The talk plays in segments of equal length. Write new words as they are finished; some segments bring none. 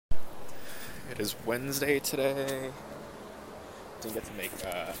is Wednesday today. Didn't get to make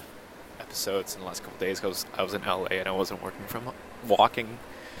episodes in the last couple days because I was in LA and I wasn't walking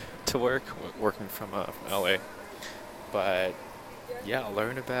to work, working from LA. But yeah, I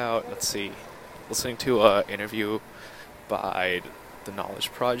learned about, listening to an interview by the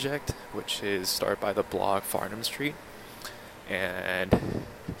Knowledge Project, which is started by the blog Farnham Street. And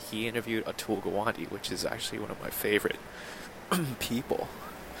he interviewed Atul Gawande, which is actually one of my favorite people,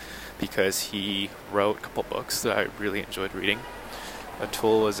 because he wrote a couple books that I really enjoyed reading.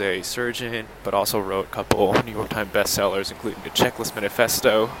 Atul was a surgeon, but also wrote a couple New York Times bestsellers, including The Checklist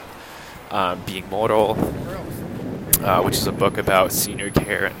Manifesto, Being Mortal, which is a book about senior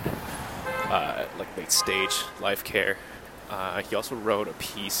care and late stage life care. He also wrote a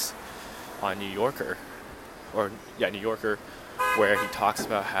piece on New Yorker, where he talks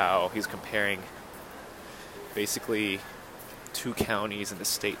about how he's comparing basically two counties in the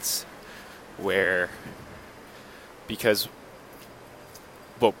States because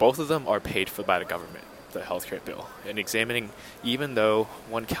both of them are paid for by the government, the healthcare bill, and examining, even though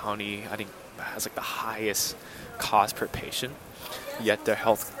one county, I think, has the highest cost per patient, yet their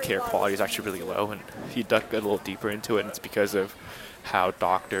healthcare quality is actually really low. And he dug a little deeper into it, and it's because of how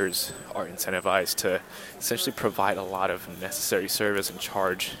doctors are incentivized to essentially provide a lot of necessary service and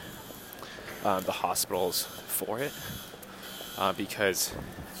charge the hospitals for it, because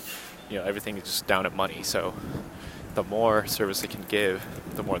everything is just down to money. So the more service they can give,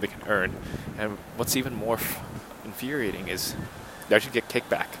 the more they can earn. And what's even more infuriating is they actually get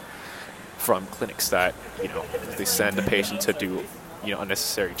kickback from clinics that if they send the patient to do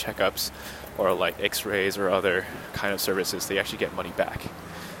unnecessary checkups or x-rays or other kind of services, they actually get money back,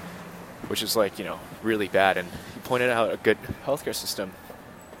 which is really bad. And he pointed out a good healthcare system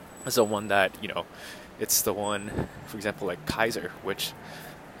is the one that it's the one, for example, like Kaiser, which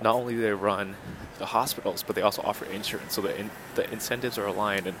not only do they run the hospitals, but they also offer insurance, so the incentives are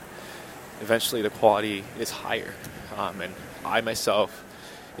aligned, and eventually the quality is higher. And I myself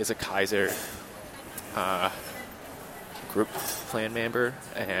is a Kaiser group plan member,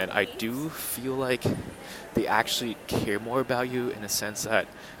 and I do feel like they actually care more about you, in a sense that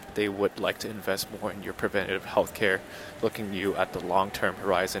they would like to invest more in your preventative health care, looking you at the long-term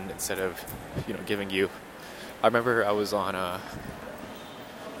horizon instead of giving you. I remember I was on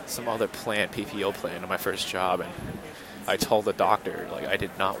some other plan, PPO plan, on my first job, and I told the doctor I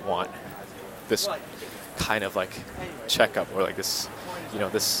did not want this kind of checkup, or this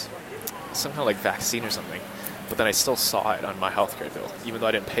this some kind of vaccine or something. But then I still saw it on my healthcare bill, even though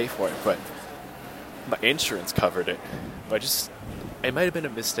I didn't pay for it. But my insurance covered it. But it might have been a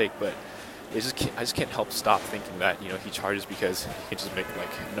mistake, but I just can't help stop thinking that he charges because he can just make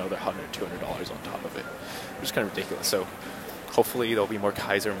another $100, $200 on top of it, which is kind of ridiculous. So hopefully there'll be more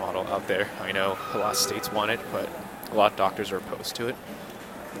Kaiser model out there. I know a lot of states want it, but a lot of doctors are opposed to it.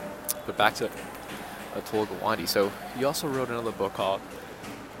 But back to Atul Gawande. So he also wrote another book called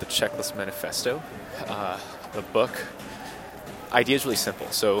The Checklist Manifesto. The book idea is really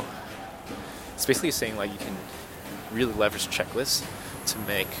simple. So it's basically saying you can really leverage checklists to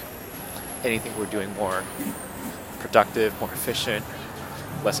make anything we're doing more productive, more efficient,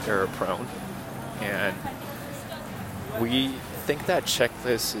 less error prone. And we think that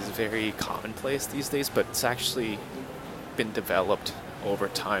checklist is very commonplace these days, but it's actually been developed over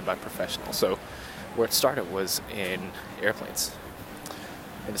time by professionals. So where it started was in airplanes,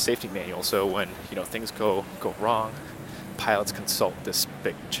 in the safety manual. So when things go wrong, pilots consult this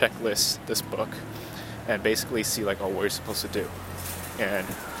big checklist, this book, and basically see what you're supposed to do. And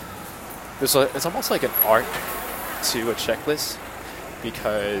it's almost like an art to a checklist,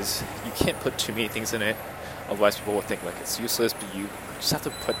 because you can't put too many things in it, otherwise people will think it's useless. But you just have to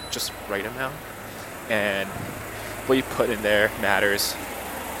put just the right amount, and what you put in there matters,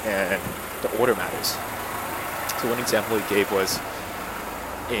 and the order matters. So one example he gave was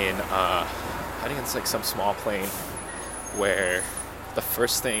in I think it's some small plane, where the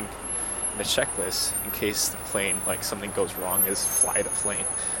first thing in the checklist, in case the plane something goes wrong, is fly the plane,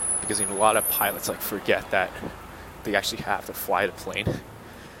 because a lot of pilots forget that they actually have to fly the plane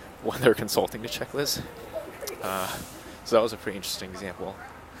when they're consulting the checklist. So that was a pretty interesting example.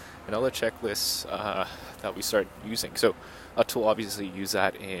 Another checklist that we started using. So Atul obviously used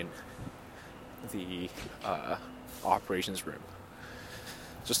that in the operations room,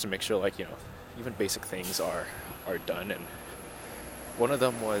 just to make sure even basic things are done. And one of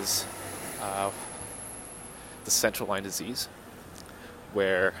them was the central line disease,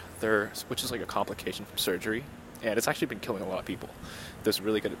 which is a complication from surgery, and it's actually been killing a lot of people. There's a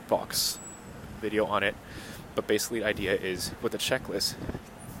really good video on it, but basically the idea is, with the checklist,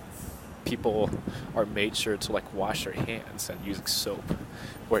 people are made sure to like wash their hands and using soap,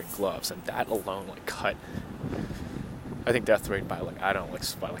 wearing gloves, and that alone like cut, I think, death rate by like, I don't know,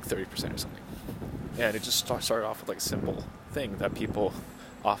 like by like 30% or something. And it just started off with like a simple thing that people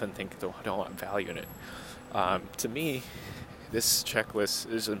often think don't want value in it. To me, this checklist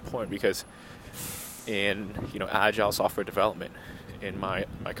is important because in agile software development in my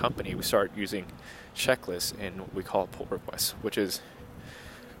company, we start using checklists in what we call pull requests, which is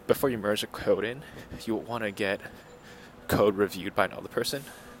before you merge a code in, you want to get code reviewed by another person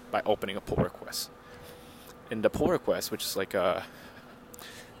by opening a pull request. In the pull request, which is like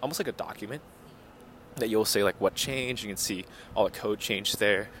almost like a document that you'll say like what changed. You can see all the code change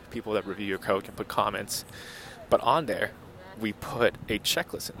there. People that review your code can put comments. But on there, we put a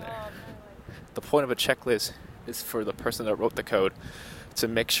checklist in there. The point of a checklist is for the person that wrote the code to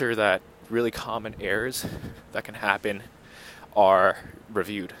make sure that really common errors that can happen are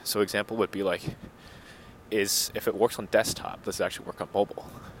reviewed. So example would be like, is if it works on desktop, does it actually work on mobile?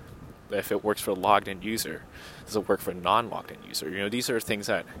 If it works for a logged in user, does it work for a non-logged in user? These are things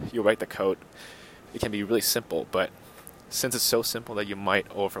that you write the code. It can be really simple, but since it's so simple that you might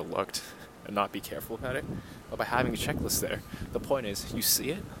overlook and not be careful about it, but by having a checklist there, the point is you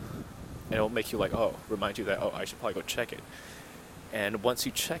see it, and it'll make you like, remind you that, I should probably go check it. And once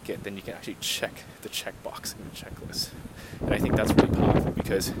you check it, then you can actually check the checkbox in the checklist. And I think that's really powerful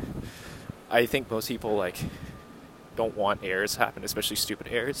because I think most people like don't want errors to happen, especially stupid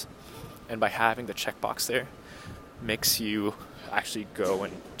errors. And by having the checkbox there, makes you actually go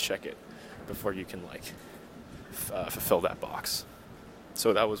and check it before you can like fulfill that box.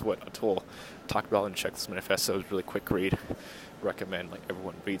 So that was what Atul talked about in Checklist Manifesto. It was a really quick read. Recommend like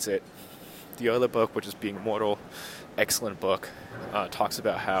everyone reads it. The other book, which is Being Immortal, excellent book, talks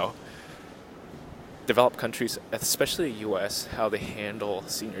about how developed countries, especially the U.S., how they handle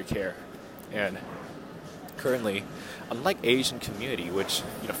senior care. And currently, unlike Asian community, which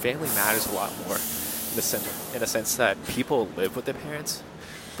family matters a lot more in the sense that people live with their parents,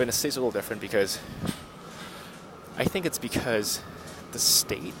 but in the States it's a little different because I think it's because the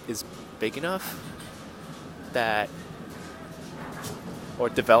state is big enough that, or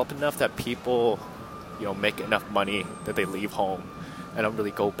developed enough that people make enough money that they leave home and don't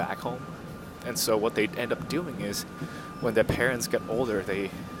really go back home. And so what they end up doing is when their parents get older, they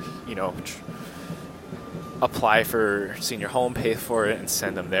apply for senior home, pay for it, and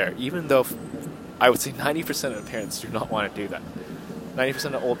send them there. Even though I would say 90% of parents do not want to do that.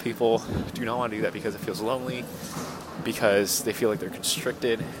 90% of old people do not want to do that because it feels lonely, because they feel like they're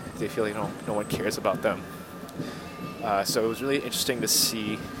constricted, they feel like no one cares about them. So it was really interesting to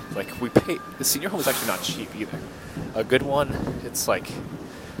see, like, the senior home is actually not cheap either. A good one, it's like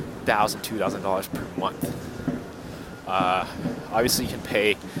 $1,000, $2,000 per month. Obviously you can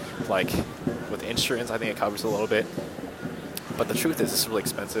pay, like, with insurance, I think it covers a little bit. But the truth is, it's really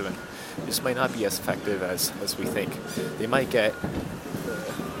expensive, and it just might not be as effective as we think. They might get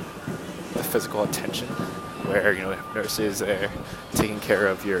the physical attention, where nurses are taking care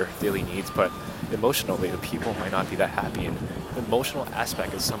of your daily needs, but emotionally the people might not be that happy. And the emotional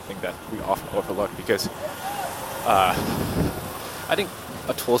aspect is something that we often overlook because I think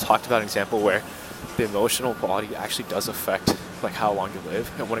Atul talked about an example where the emotional quality actually does affect like how long you live.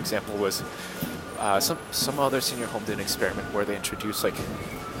 And one example was some other senior home did an experiment where they introduced like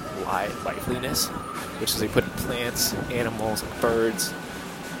liveliness, which is they put in plants, animals, birds,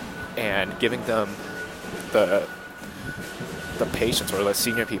 and giving them the patients or the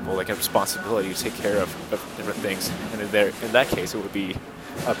senior people like a responsibility to take care of different things. And in that case, it would be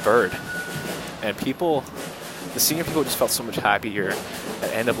a bird. And the senior people just felt so much happier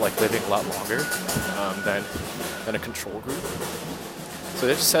and end up like living a lot longer than a control group. So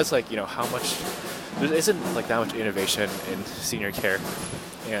it just says like how much there isn't like that much innovation in senior care,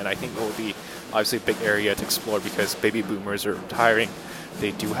 and I think it will be obviously a big area to explore because baby boomers are retiring.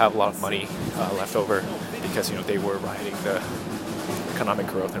 They do have a lot of money left over because they were riding the economic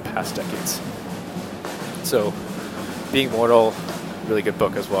growth in past decades. So, Being Immortal, really good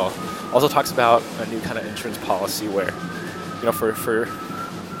book as well. Also talks about a new kind of insurance policy where, for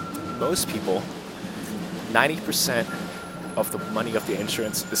most people, 90% of the money of the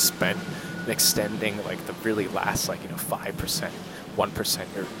insurance is spent in extending like the really last 5%,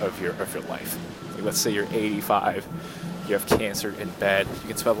 1% of your life. Like, let's say you're 85, you have cancer in bed, you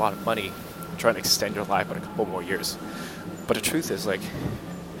can spend a lot of money trying to extend your life by a couple more years. But the truth is, like,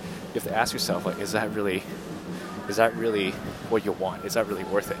 you have to ask yourself, like, is that really what you want? Is that really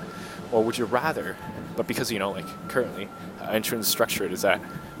worth it? Or would you rather, but because currently insurance is structured is that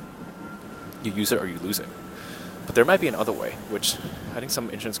you use it or you lose it. But But there might be another way, which I think some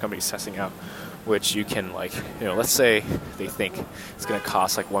insurance companies testing out, which you can let's say they think it's going to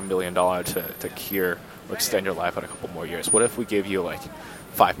cost like $1 million to cure or extend your life out a couple more years. What if we give you like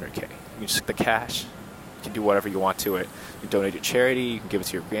 $500K? You just take the cash, you can do whatever you want to it. You can donate to charity, you can give it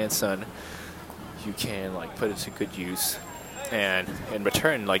to your grandson, you can put it to good use, and in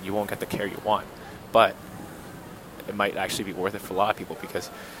return, you won't get the care you want, but it might actually be worth it for a lot of people, because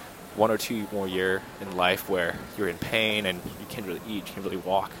 1 or 2 more year in life where you're in pain and you can't really eat, you can't really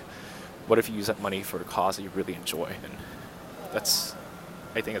walk. What if you use that money for a cause that you really enjoy? And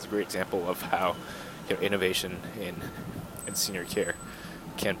I think it's a great example of how innovation in senior care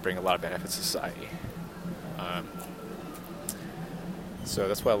can bring a lot of benefits to society. So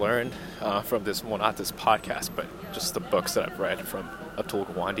that's what I learned from this, well, not this podcast, but just the books that I've read from Atul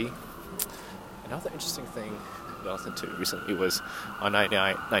Gawande. Another interesting thing that I listened to recently was on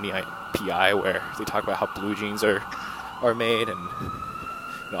 99 PI, where they talk about how blue jeans are made, and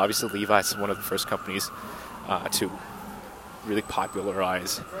obviously Levi's is one of the first companies to really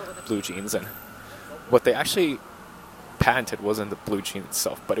popularize blue jeans, and what they actually patented wasn't the blue jean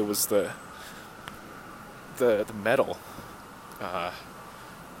itself, but it was the metal.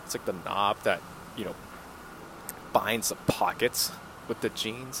 It's like the knob that binds the pockets with the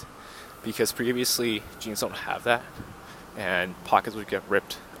jeans, because previously jeans don't have that, and pockets would get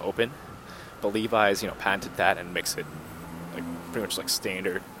ripped open. But Levi's patented that and makes it pretty much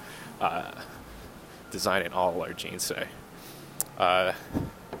standard design in all our jeans today.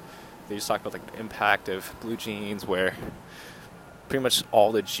 They just talk about the impact of blue jeans, where pretty much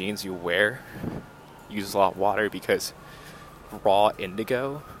all the jeans you wear use a lot of water, because raw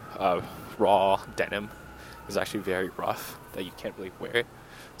indigo, raw denim is actually very rough, that you can't really wear it.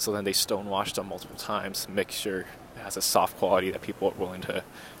 So then they stonewash them multiple times to make sure it has a soft quality that people are willing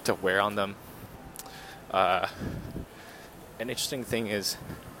to wear on them. An interesting thing is,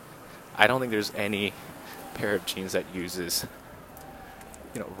 I don't think there's any pair of jeans that uses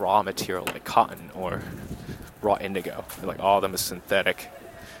raw material like cotton or raw indigo. All of them is synthetic.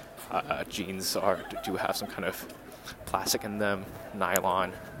 Jeans do have some kind of plastic in them,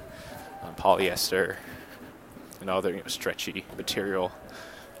 nylon, polyester, and other stretchy material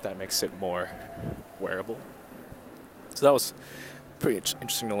that makes it more wearable. So that was pretty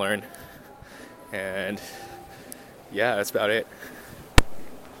interesting to learn, and yeah, that's about it.